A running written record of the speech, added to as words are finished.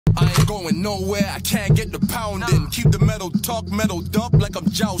I ain't going nowhere, I can't get the pounding. Keep the metal talk, metaled up like I'm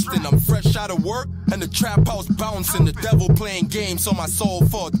jousting. I'm fresh out of work, and the trap house bouncing. The devil playing games on my soul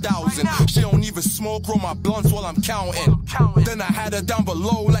for 1,000. She don't even smoke, roll my blunts while I'm counting. Then I had her down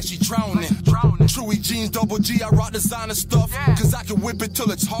below like she drowning. Chewy jeans, double G, I rock designer stuff. Cause I can whip it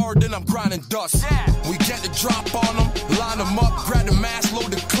till it's hard, then I'm grinding dust. We get the drop on them, line them up, grab the mask,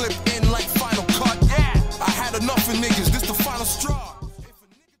 load the clip in like Final Cut. I had enough of niggas, this the final straw.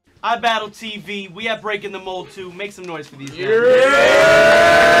 iBattleTV, we have Breaking the Mold too. Make some noise for these guys.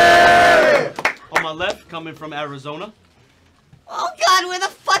 Yeah! On my left, coming from Arizona. Oh God, where the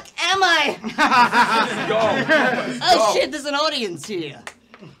fuck am I? Oh shit, there's an audience here.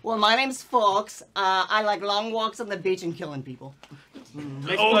 Well, my name's Fawkes. I like long walks on the beach and killing people.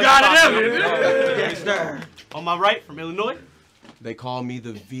 Oh God, it is! On my right, from Illinois. They call me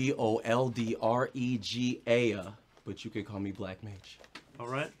the VOLDREGA, but you can call me Black Mage. All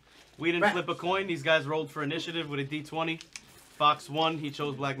right. We didn't flip a coin. These guys rolled for initiative with a D20. Fawkes won. He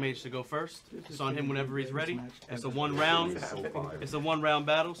chose Black Mage to go first. It's on him whenever he's ready. It's a one round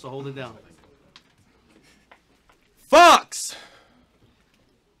battle, so hold it down. Fawkes!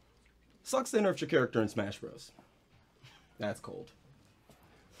 Sucks to nerf your character in Smash Bros. That's cold.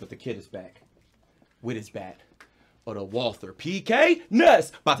 But the kid is back. With his bat. Or the Walther PK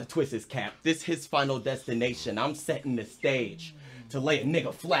Ness about to twist his cap. This his final destination. I'm setting the stage to lay a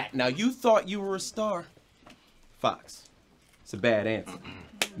nigga flat. Now you thought you were a star. Fawkes. It's a bad answer.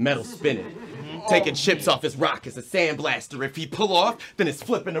 Metal spinning. Taking chips off his rock is a sandblaster. If he pull off, then it's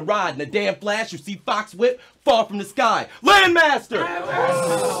flipping a ride. In a damn flash, you see Fawkes whip fall from the sky. Landmaster!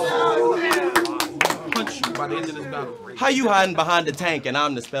 Punch you by the end of this battle. How you hiding behind the tank and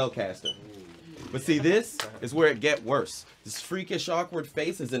I'm the spellcaster? But see, this is where it get worse. This freakish, awkward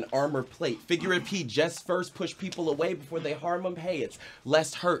face is an armor plate. Figure if he just first push people away before they harm him, hey, it's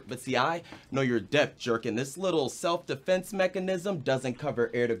less hurt. But see, I know your depth, jerk, and this little self-defense mechanism doesn't cover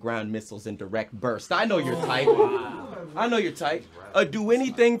air-to-ground missiles in direct burst. I know your type. I know your type. Do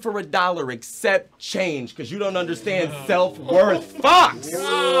anything for $1 except change, because you don't understand self-worth. Fawkes!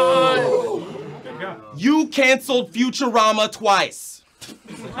 You canceled Futurama twice.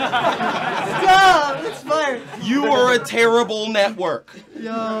 Stop! It's fire. You are a terrible network.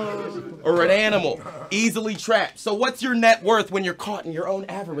 Or an animal. Easily trapped. So what's your net worth when you're caught in your own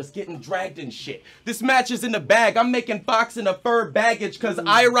avarice getting dragged in shit? This match is in the bag. I'm making Fawkes in a fur baggage because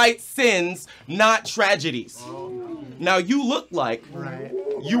I write sins, not tragedies. Now you look like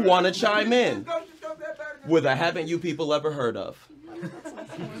you want to chime in with a haven't you people ever heard of?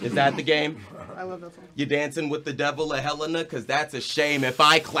 Is that the game? I love that song. You dancing with the devil of Helena? Cause that's a shame. If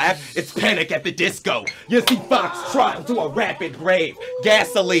I clap, it's Panic at the Disco. You see Fawkes trotting to a rapid grave.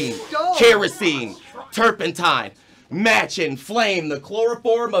 Gasoline, kerosene, turpentine, match and flame. The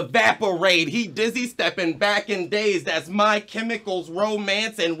chloroform evaporate. He dizzy stepping back in dazed as my chemicals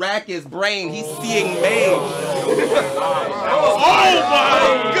romance and rack his brain. He's seeing Mage. Oh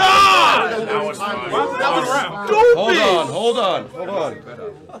my God! That was stupid. Hold on.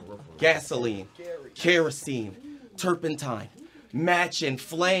 Gasoline, kerosene, turpentine, match and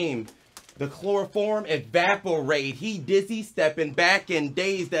flame. The chloroform evaporate. He dizzy stepping back and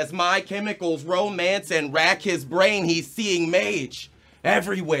dazed as my chemicals romance and rack his brain. He's seeing Mage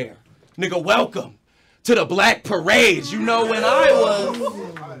everywhere. Nigga, welcome to the Black Parade. You know, when I was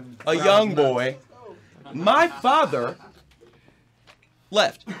a young boy, my father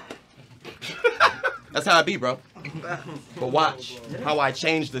left. That's how I be, bro. But watch how I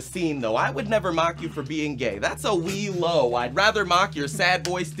change the scene, though. I would never mock you for being gay. That's a wee low. I'd rather mock your sad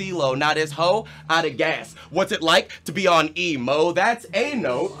boy Stilo, not his hoe out of gas. What's it like to be on emo? That's A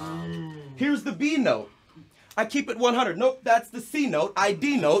note. Here's the B note. I keep it 100. Nope, that's the C note.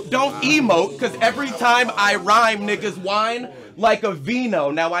 ID note. Don't emote, because every time I rhyme, niggas whine like a vino.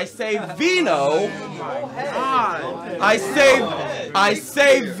 Now I say vino. I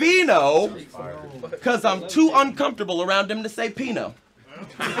say vino because I'm too uncomfortable around him to say Pinot.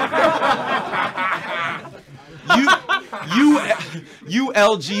 You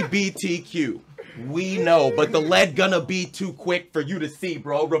LGBTQ. We know, but the lead gonna be too quick for you to see,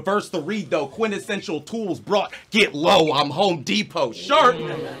 bro. Reverse the read, though. Quintessential tools brought. Get low, I'm Home Depot. Sharp,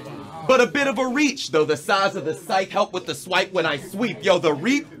 but a bit of a reach, though. The size of the scythe help with the swipe when I sweep. Yo, the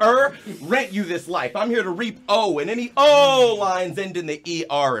reaper rent you this life. I'm here to reap O, and any O lines end in the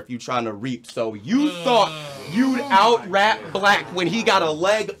ER if you trying to reap. So you thought you'd out-rap Black when he got a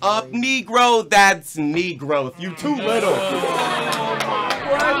leg up, Negro? That's Negro. You too little.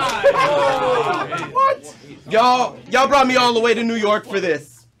 What? Y'all brought me all the way to New York for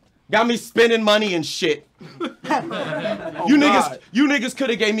this. Got me spending money and shit. You niggas could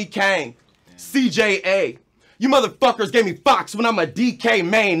have gave me Kang, CJA. You motherfuckers gave me Fawkes when I'm a DK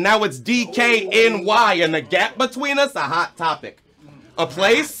main. Now it's DKNY, and the gap between us a hot topic. A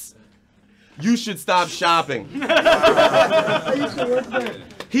place? You should stop shopping.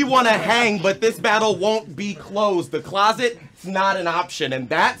 He wanna hang, but this battle won't be closed. The closet's not an option, and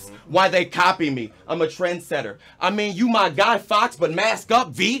that's why they copy me. I'm a trendsetter. I mean, you my guy, Fawkes, but mask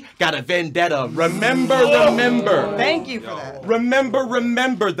up, V, got a vendetta. Remember. Thank you for that.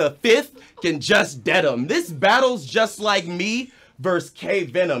 Remember, the fifth can just dead him. This battle's just like me versus K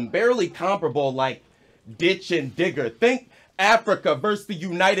Venom. Barely comparable like Ditch and Digger. Think Africa versus the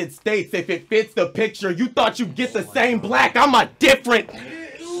United States. If it fits the picture, you thought you'd get the same black. I'm a different.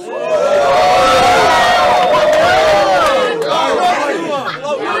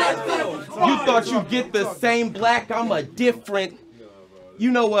 You thought you'd get the same black. I'm a different.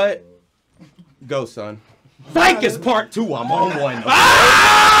 You know what? Go, son. Fawkes part 2. I'm on one.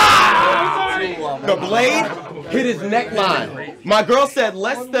 The blade hit his neckline. My girl said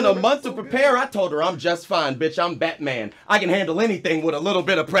less than a month to prepare. I told her I'm just fine, bitch. I'm Batman. I can handle anything with a little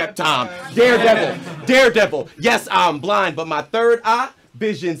bit of prep time. Daredevil. Yes, I'm blind, but my third eye,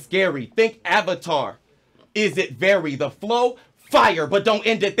 vision scary. Think Avatar. Is it very? The flow, fire, but don't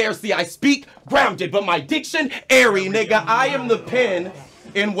end it there. See, I speak grounded, but my diction airy, nigga. I am the pen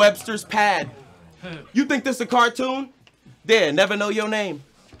in Webster's pad. You think this a cartoon? There, never know your name.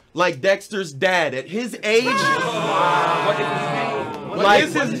 Like Dexter's dad at his age. Like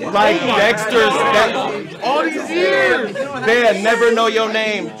Dexter's dad. All these years. There, never know your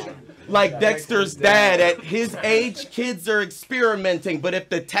name. Like Dexter's dad at his age, kids are experimenting. But if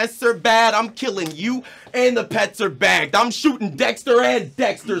the tests are bad, I'm killing you and the pets are bagged. I'm shooting Dexter and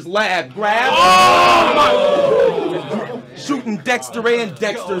Dexter's lab. Grab. Shooting Dexter and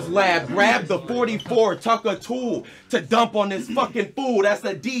Dexter's lab. Grab the 44, tuck a tool to dump on this fucking fool. That's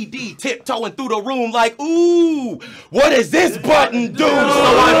a DD tiptoeing through the room like, ooh, what does this button do? So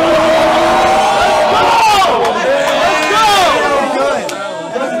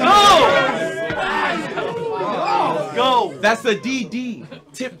Let's go. That's a DD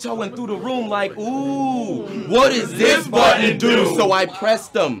tiptoeing through the room like, ooh, what does this button do? So I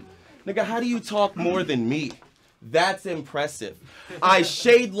pressed him. Nigga, how do you talk more than me? That's impressive. I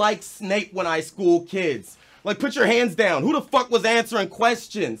shade like Snape when I school kids. Like, put your hands down. Who the fuck was answering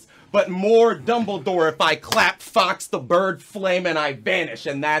questions? But more Dumbledore if I clap Fawkes the bird flame and I vanish.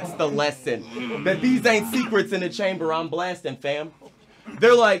 And that's the lesson. That these ain't secrets in the chamber I'm blasting, fam.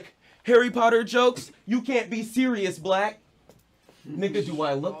 They're like, Harry Potter jokes? You can't be serious, Black. Nigga, do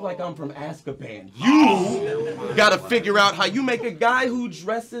I look like I'm from Azkaban? You gotta figure out how you make a guy who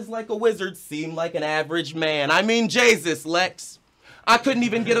dresses like a wizard seem like an average man. I mean, Jesus, Lex. I couldn't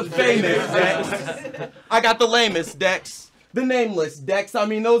even get a famous Dex. I got the lamest Dex. The nameless Dex. I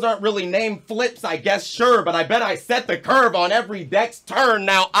mean, those aren't really name flips, I guess, sure, but I bet I set the curve on every Dex turn.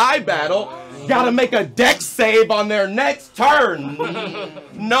 Now iBattle gotta make a Dex save on their next turn.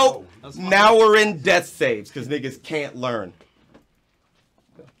 Nope. Now we're in death saves, because niggas can't learn.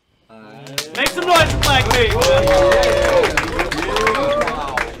 Make some noise for Black Mage.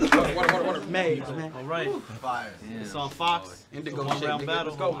 Mage, man. All right. It's on Fawkes. Indigo One shit, round nigga. battle.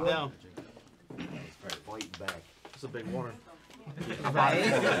 Let's go, Going bro. down. It's a big warning. I bought it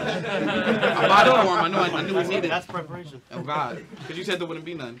for him. I knew he needed it. That's preparation. Oh, God. Because you said there wouldn't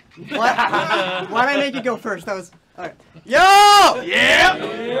be none. What? Why'd I make you go first? That was... Alright. Yo!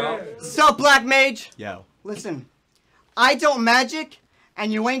 Yeah! Sup, Black Mage? Yo. Listen, I don't magic,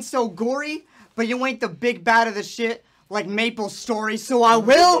 and you ain't so gory, but you ain't the big bad of the shit like Maple Story, so I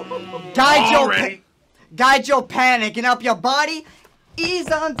will guide your panic and up your body, ease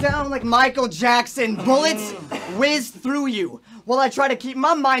on down like Michael Jackson. Bullets whiz through you, while I try to keep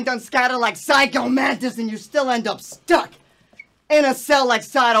my mind unscattered like Psycho Mantis, and you still end up stuck in a cell like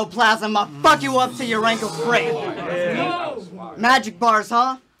cytoplasm. I'll fuck you up till your ankles break. Magic bars,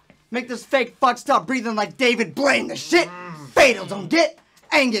 huh? Make this fake fuck stop breathing like David Blaine. The shit fatal don't get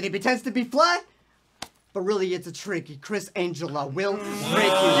angered. He pretends to be fly, but really it's a tricky Chris Angel. I will break you.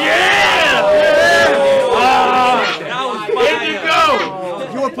 There you go!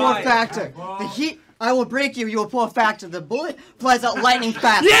 You're a poor factor. The heat, I will break you. You're a poor factor. The bullet flies out lightning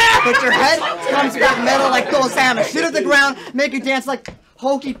fast. But your head comes back metal like those hammers. Shit at the ground, make you dance like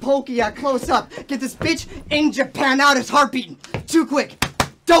hokey pokey. I close up. Get this bitch in Japan out his heart beating. Too quick.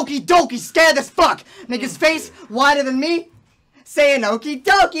 Doki doki, scared as fuck. Make his face wider than me. Saying okie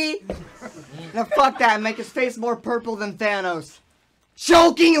dokie. Now fuck that, make his face more purple than Thanos.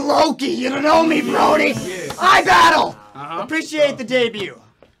 Choking Loki, you don't know me, Brody. iBattle. Appreciate the debut.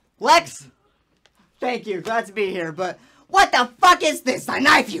 Lex, Thank you, glad to be here, but what the fuck is this? I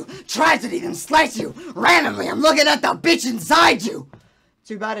knife you, tragedy, then slice you. Randomly, I'm looking at the bitch inside you.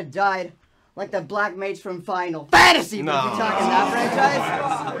 Too bad it died. Like the Black Mage from Final Fantasy. No. If we talking that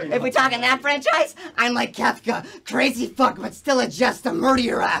franchise, if we talking that franchise, I'm like Kefka, crazy fuck, but still a jest to murder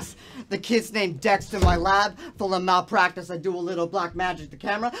your ass. The kid's named Dexter, my lab, full of malpractice. I do a little black magic to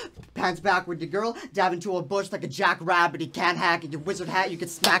camera, pants back with the girl, dab into a bush like a jackrabbit. He can't hack it. Your wizard hat, you get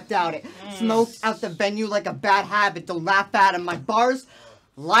smacked out it. Smoke out the venue like a bad habit. Don't laugh at him. My bars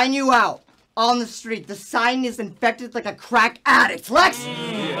line you out. On the street, the sign is infected like a crack addict. Lex!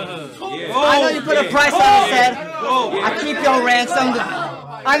 I know you put a price on his head. I keep your ransom.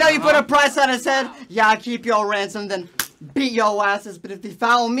 I know you put a price on his head. Yeah, I keep your ransom, then beat your asses. But if they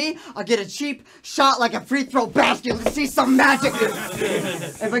foul me, I'll get a cheap shot like a free throw basket. Let's see some magic.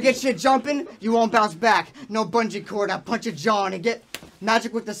 If I get shit jumping, you won't bounce back. No bungee cord, I punch a jaw and get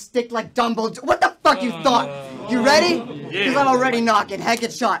magic with a stick like Dumbledore. What the fuck you thought? You ready? Because I'm already knocking. Head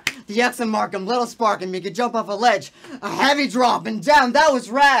get shot. The X and mark him. Little spark him. You could jump off a ledge. A heavy drop and down. That was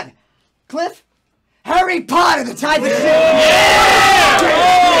rad. Cliff? Harry Potter, the type of shit. Yeah!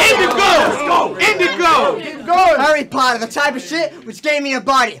 Indigo! Indigo! Keep going. Harry Potter, the type of shit which gave me a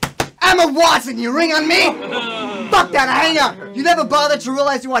body. Emma Watson, you ring on me? Fuck that, I hang up. You never bothered to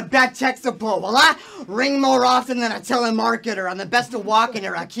realize you had bad tech support. Well, I ring more often than a telemarketer. I'm the best at walking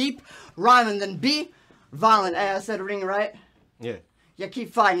here. I keep rhyming than be violent. Hey, I said ring, right? Yeah. Yeah,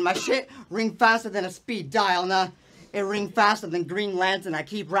 keep fighting. My shit ring faster than a speed dial. Nah, it ring faster than Green Lantern. I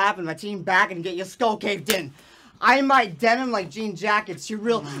keep rapping my team back and get your skull caved in. I might denim like jean jackets. You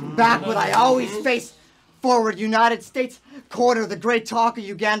real backward. I always face forward. United States quarter. The great talker.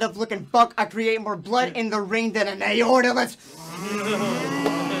 Uganda looking fuck. I create more blood in the ring than an aorta. Let's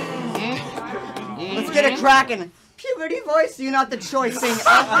get it cracking. Puberty voice, you're not the choice. Sing Let's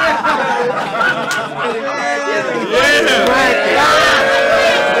go!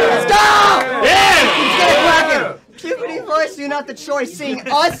 Yeah! Let's get it cracking. Puberty voice, you're not the choice. Seeing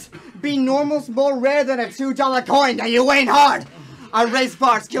us be normal's more rare than a $2 coin. Now you ain't hard. I raise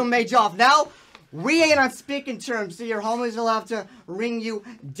bars, kill Mage off. Now we ain't on speaking terms, so your homies will have to ring you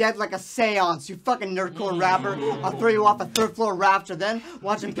dead like a seance. You fucking nerdcore rapper. I'll throw you off a third floor rafter, then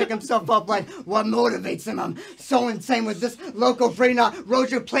watch him pick himself up like what motivates him. I'm so insane with this local brain.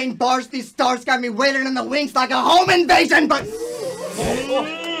 Rode your plain bars. These stars got me waiting in the wings like a home invasion, but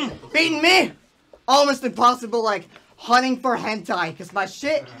beating me almost impossible, like hunting for hentai, cause my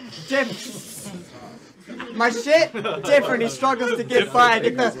shit different. He struggles to get by.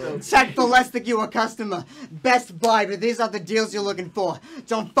 Get the tech for less than you a customer. Best buy, but these are the deals you're looking for.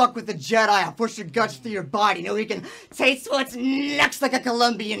 Don't fuck with the Jedi. I'll push your guts through your body. No, he can taste what's next like a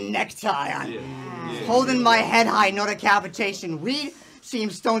Colombian necktie. I'm holding my head high, no decapitation. Weed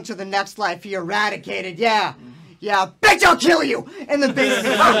seems stoned to the next life. He eradicated. Yeah, bitch, I'll kill you in the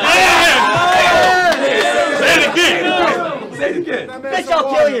basement. Say it again. Bitch, I'll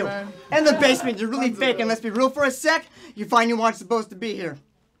kill you. In the basement, you're really faking. Let's be real for a sec. You find you aren't supposed to be here.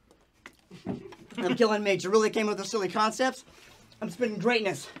 I'm killing Mage. You really came with the silly concepts. I'm spitting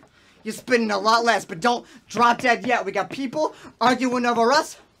greatness. You're spitting a lot less, but don't drop dead yet. We got people arguing over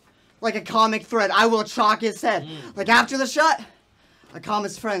us like a comic thread. I will chalk his head. Like after the shot, I calm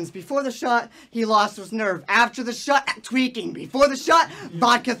his friends. Before the shot, he lost his nerve. After the shot, tweaking. Before the shot,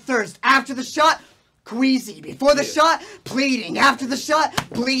 vodka thirst. After the shot, queasy. Before the shot, pleading. After the shot,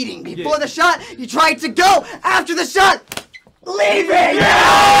 bleeding. Before the shot, you tried to go. After the shot, leaving.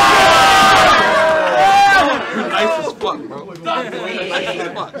 Nice as fuck, bro.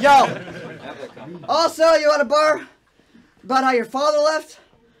 Yo. Also, you want a bar about how your father left?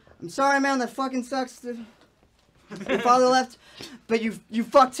 I'm sorry, man. That fucking sucks. Your father left, but you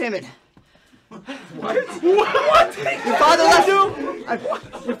fucked timid. What? What? Your father left.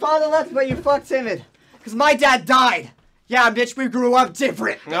 Your father left, but you fucked timid. Cause my dad died. Yeah, bitch, we grew up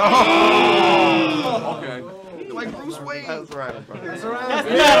different. Oh. Okay. Like Bruce Wayne. That's right. That's right. That's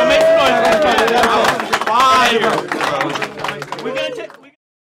metal. Make some noise. We're gonna take.